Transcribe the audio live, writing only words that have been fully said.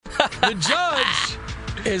The judge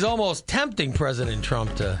is almost tempting President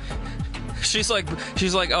Trump to. She's like,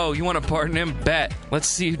 oh, you want to pardon him? Bet. Let's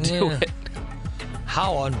see you do it.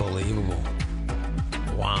 How unbelievable!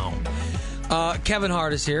 Wow. Kevin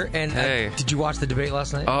Hart is here, and did you watch the debate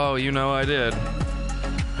last night? Oh, you know I did.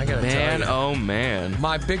 I gotta tell you, oh man,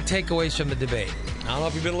 my big takeaways from the debate. I don't know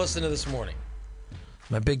if you've been listening to this morning.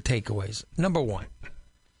 My big takeaways. Number one,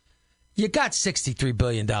 you got $63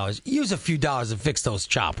 billion. Use a few dollars and fix those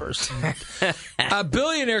choppers. A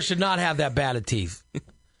billionaire should not have that bad of teeth.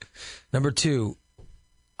 Number two,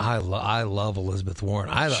 I love Elizabeth Warren.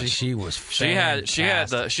 I thought she was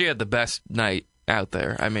fantastic. She had the best night out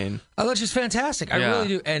there. I mean, I thought she was fantastic. I really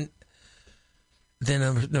do. And then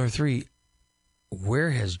number three, where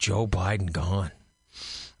has Joe Biden gone?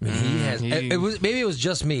 I mean, he has. Maybe it was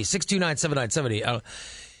just me. 629-7970.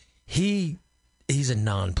 He's a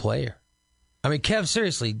non-player. I mean, Kev,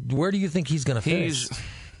 seriously, where do you think he's going to finish? He's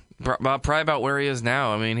probably about where he is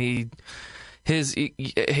now. I mean, his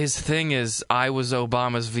thing is, I was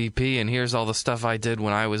Obama's VP, and here's all the stuff I did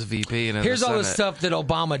when I was VP. And here's all the stuff that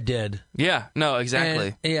Obama did. Yeah, no,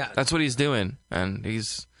 exactly. And, that's what he's doing, and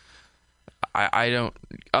he's. I don't,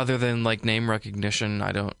 other than like name recognition,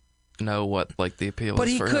 I don't know what like the appeal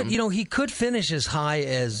is for him. But he could, he could finish as high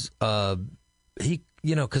as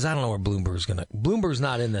because I don't know where Bloomberg's gonna. Bloomberg's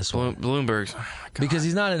not in this one. Bloomberg's because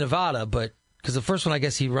he's not in Nevada, but because the first one I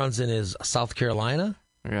guess he runs in is South Carolina.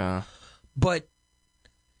 Yeah. But,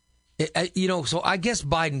 so I guess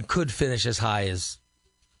Biden could finish as high as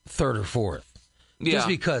third or fourth. Yeah. Just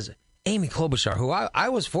because Amy Klobuchar, who I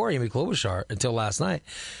was for Amy Klobuchar until last night,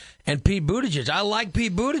 and Pete Buttigieg. I like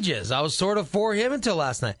Pete Buttigieg. I was sort of for him until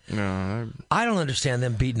last night. No, I don't understand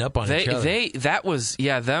them beating up on each other.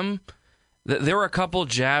 There were a couple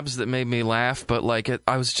jabs that made me laugh, but like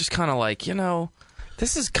I was just kind of like,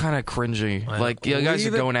 this is kind of cringy. Like, you guys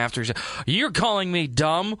are going after each other. You're calling me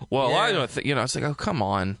dumb? Well, I don't think, it's like, oh, come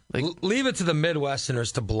on. Like, leave it to the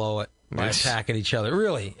Midwesterners to blow it by attacking each other.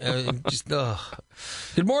 Really.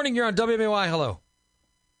 Good morning. You're on WMAY. Hello.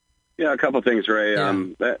 Yeah, a couple things, Ray. Yeah.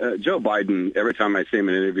 Joe Biden, every time I see him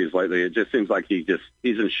in interviews lately, it just seems like he's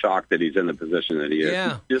in shock that he's in the position that he is.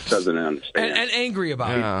 Yeah. He just doesn't understand. And angry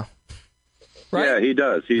about it. Right? Yeah, he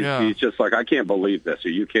does. He's just like, I can't believe this. Are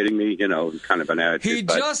you kidding me? Kind of an attitude.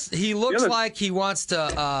 He looks like he wants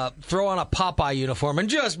to throw on a Popeye uniform and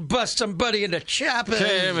just bust somebody into chopping.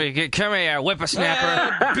 Come here,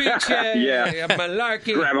 whippersnapper. Bitch,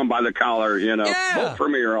 malarkey. Grab him by the collar, Vote for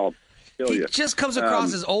me or I'll kill you. He just comes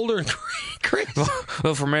across as older and crazy.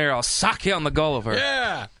 Vote for me or I'll sock you on the Gulliver.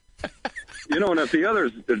 Yeah. And if the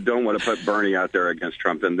others don't want to put Bernie out there against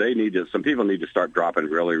Trump, then some people need to start dropping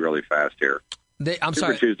really, really fast here.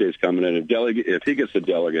 Super Tuesday's coming in. If he gets the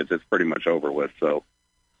delegates, it's pretty much over with. So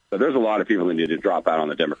there's a lot of people that need to drop out on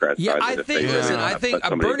the Democrat side. I think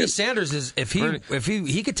Bernie Sanders is if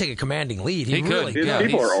he could take a commanding lead, he really could.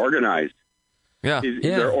 People are organized. Yeah.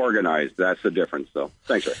 They're organized. That's the difference, though.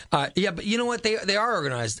 Thanks, Ray. But you know what? They are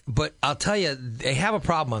organized, but I'll tell you, they have a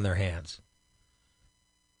problem on their hands.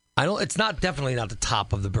 It's definitely not the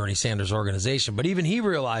top of the Bernie Sanders organization, but even he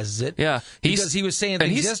realizes it. Yeah, because he was saying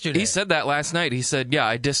things yesterday. He said that last night. He said, "Yeah,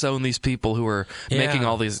 I disown these people who are making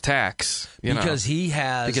all these attacks." Because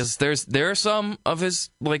there are some of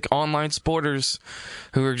his online supporters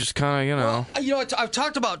who are just kind of I've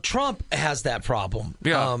talked about Trump has that problem.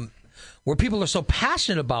 Yeah, where people are so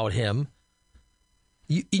passionate about him,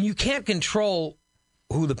 you can't control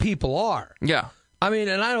who the people are. Yeah. I mean,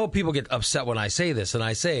 and I know people get upset when I say this, and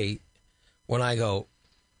I say, when I go,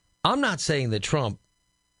 I'm not saying that Trump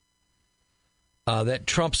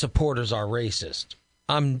supporters are racist.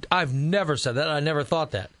 I've never said that. I never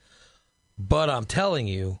thought that. But I'm telling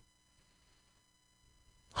you,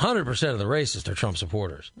 100% of the racists are Trump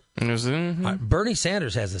supporters. Mm-hmm. Bernie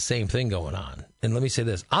Sanders has the same thing going on. And let me say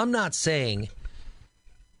this. I'm not saying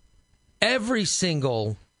every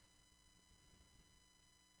single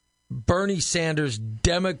Bernie Sanders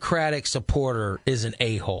Democratic supporter is an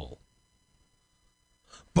a-hole.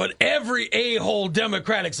 But every a-hole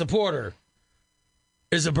Democratic supporter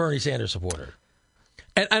is a Bernie Sanders supporter.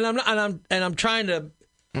 And I'm trying to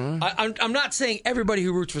I'm not saying everybody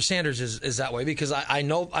who roots for Sanders is that way, because I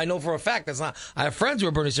know for a fact that's not. I have friends who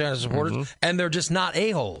are Bernie Sanders supporters, and they're just not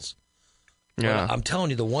a-holes. Yeah, I'm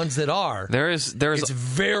telling you, the ones that are, it's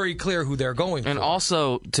very clear who they're going for. And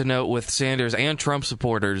also to note with Sanders and Trump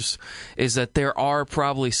supporters is that there are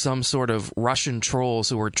probably some sort of Russian trolls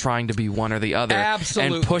who are trying to be one or the other,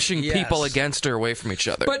 absolutely, and pushing people against or away from each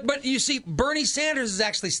other. But you see, Bernie Sanders is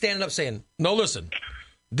actually standing up saying, "No, listen,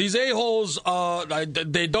 these a-holes,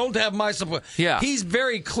 they don't have my support." Yeah, he's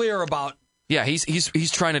very clear about. Yeah,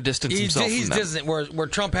 he's trying to distance himself from them. Distant, where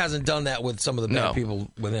Trump hasn't done that with some of the bad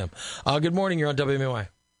people with him. Good morning. You're on WMAY.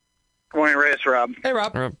 Good morning, Ray. It's Rob. Hey,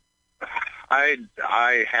 Rob.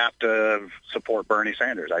 I have to support Bernie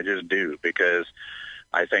Sanders. I just do, because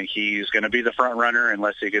I think he's going to be the front runner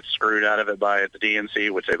unless he gets screwed out of it by the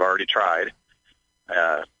DNC, which they've already tried,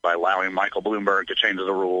 by allowing Michael Bloomberg to change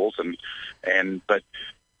the rules. But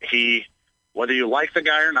he, whether you like the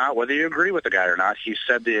guy or not, whether you agree with the guy or not, he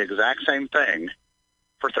said the exact same thing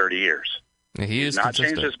for 30 years. He's not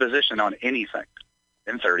changed his position on anything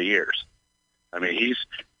in 30 years. I mean,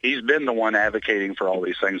 he's been the one advocating for all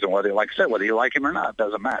these things, and whether, like I said, whether you like him or not,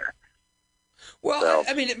 doesn't matter. Well,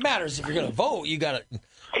 I mean, it matters if you're going to vote. You got to,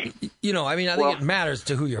 I think it matters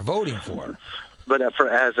to who you're voting for. But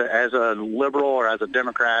as a liberal or as a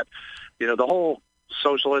Democrat, the whole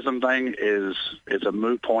socialism thing is a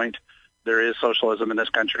moot point. There is socialism in this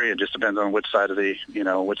country. It just depends on which side of the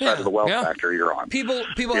side of the wealth factor you're on. People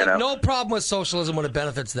have no problem with socialism when it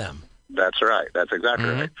benefits them. That's right. That's exactly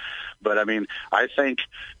right. But I mean, I think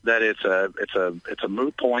that it's a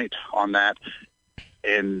moot point on that,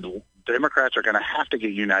 and Democrats are going to have to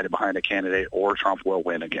get united behind a candidate, or Trump will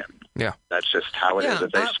win again. Yeah, that's just how it is.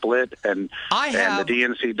 If they split and the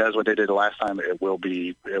DNC does what they did the last time, it will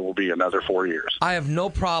be another 4 years. I have no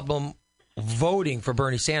problem voting for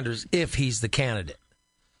Bernie Sanders if he's the candidate.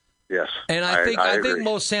 Yes, and I think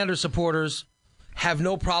most Sanders supporters have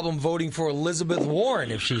no problem voting for Elizabeth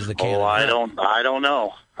Warren if she's the candidate. Oh, I don't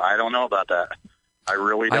know. I don't know about that. I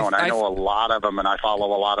really don't. I know a lot of them, and I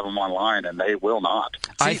follow a lot of them online, and they will not.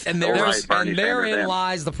 And therein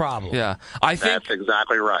lies the problem. Yeah, that's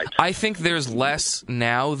exactly right. I think there's less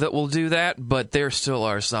now that will do that, but there still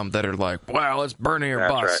are some that are like, well, it's Bernie or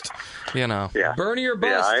bust. Right. Yeah. Bernie or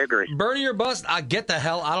bust. Yeah, I agree. Bernie or bust. I get the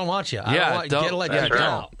hell. I don't want you. Get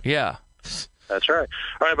out. Yeah. That's right.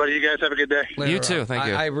 All right, buddy. You guys have a good day. You too. Thank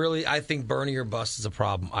you. I think Bernie or bust is a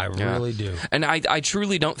problem. I really do. And I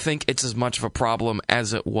truly don't think it's as much of a problem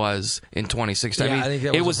as it was in 2016. Yeah, I think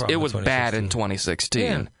that was it was bad in 2016.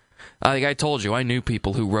 Yeah. Like I told you, I knew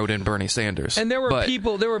people who wrote in Bernie Sanders. And there were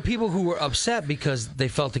people who were upset because they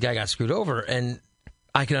felt the guy got screwed over, and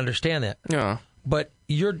I can understand that. Yeah. But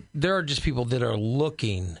there are just people that are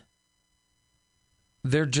looking.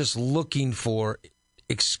 They're just looking for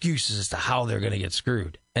excuses as to how they're going to get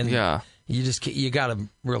screwed, and you got to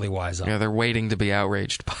really wise up. Yeah, they're waiting to be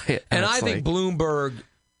outraged by it, and I think Bloomberg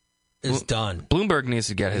is done. Bloomberg needs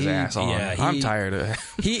to get his ass on. Yeah, I'm tired of it.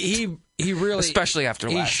 He really, especially after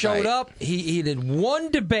last night. He showed up. He did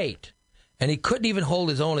one debate, and he couldn't even hold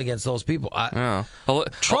his own against those people.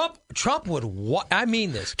 Trump would. I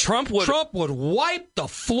mean this. Trump would wipe the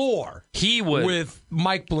floor. He would with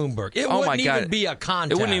Mike Bloomberg. It wouldn't even be a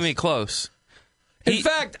contest. It wouldn't even be close. In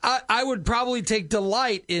fact, I would probably take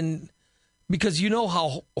delight in, because you know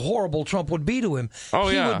how horrible Trump would be to him. He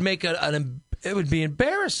would make it would be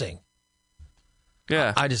embarrassing.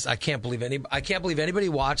 Yeah, I can't believe anybody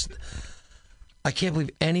watched. I can't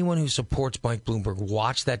believe anyone who supports Mike Bloomberg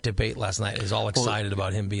watched that debate last night and is all excited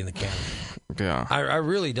about him being the candidate. Yeah, I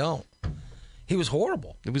really don't. He was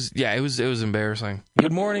horrible. It was embarrassing.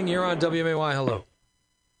 Good morning. You're on WMAY. Hello.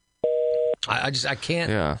 I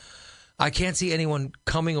can't. Yeah. I can't see anyone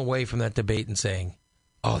coming away from that debate and saying,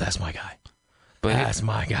 "Oh, that's my guy." That's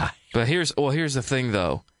my guy. But here's the thing,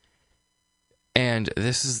 though, and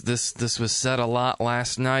this was said a lot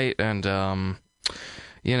last night, and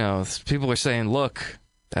people are saying, "Look,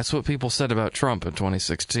 that's what people said about Trump in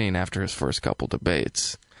 2016 after his first couple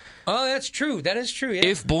debates." Oh, that's true. That is true. Yeah.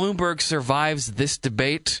 If Bloomberg survives this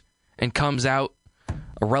debate and comes out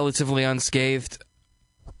relatively unscathed,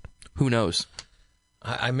 who knows?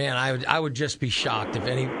 I would just be shocked if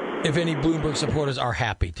any Bloomberg supporters are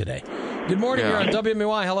happy today. Good morning. You're on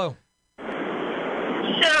WMAY. Hello.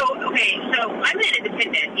 So I'm an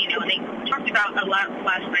independent, and they talked about a lot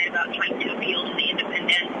last night about trying to appeal to the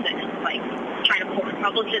independents and like trying to pull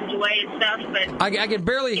Republicans away and stuff. But I can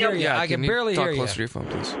barely hear you. I can barely hear you. Talk closer to your phone,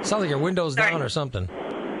 please. Sounds like your window's down or something.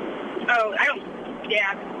 Oh, I don't.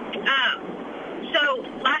 Yeah. So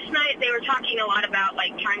last night they were talking a lot about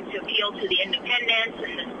like trying to appeal to the independents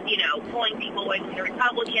and pulling people away from the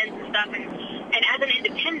Republicans and stuff. And as an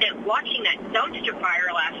independent, watching that dumpster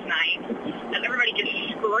fire last night, of everybody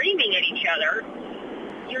just screaming at each other,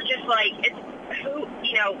 you're just like,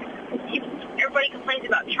 everybody complains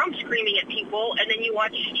about Trump screaming at people, and then you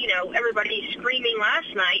watch everybody screaming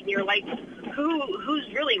last night, and you're like, who's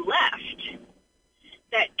really left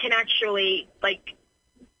that can actually like.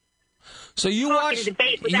 So you watched the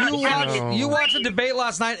debate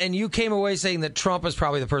last night, and you came away saying that Trump is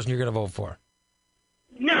probably the person you're going to vote for.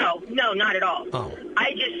 No, not at all. Oh.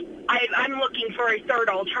 I'm looking for a third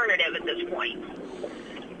alternative at this point.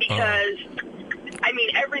 Because, I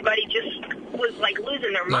mean, everybody just was like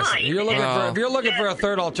losing their mind. If you're looking for a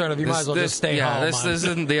third alternative, you might as well just stay home. This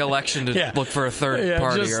isn't the election to look for a third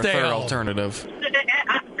party or a third alternative.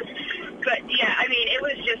 But, yeah, I mean, it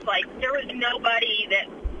was just like there was nobody that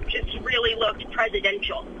just really looked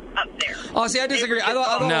presidential up there. Oh, see, I disagree. I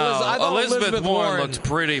thought Elizabeth Warren looked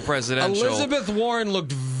pretty presidential. Elizabeth Warren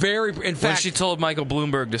looked very. In fact, when she told Michael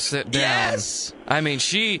Bloomberg to sit down. Yes. I mean,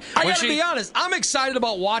 I gotta be honest. I'm excited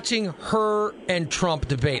about watching her and Trump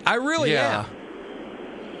debate. I really am.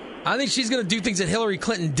 I think she's going to do things that Hillary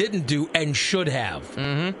Clinton didn't do and should have.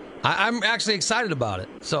 Mm-hmm. I'm actually excited about it.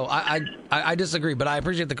 So I disagree, but I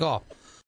appreciate the call.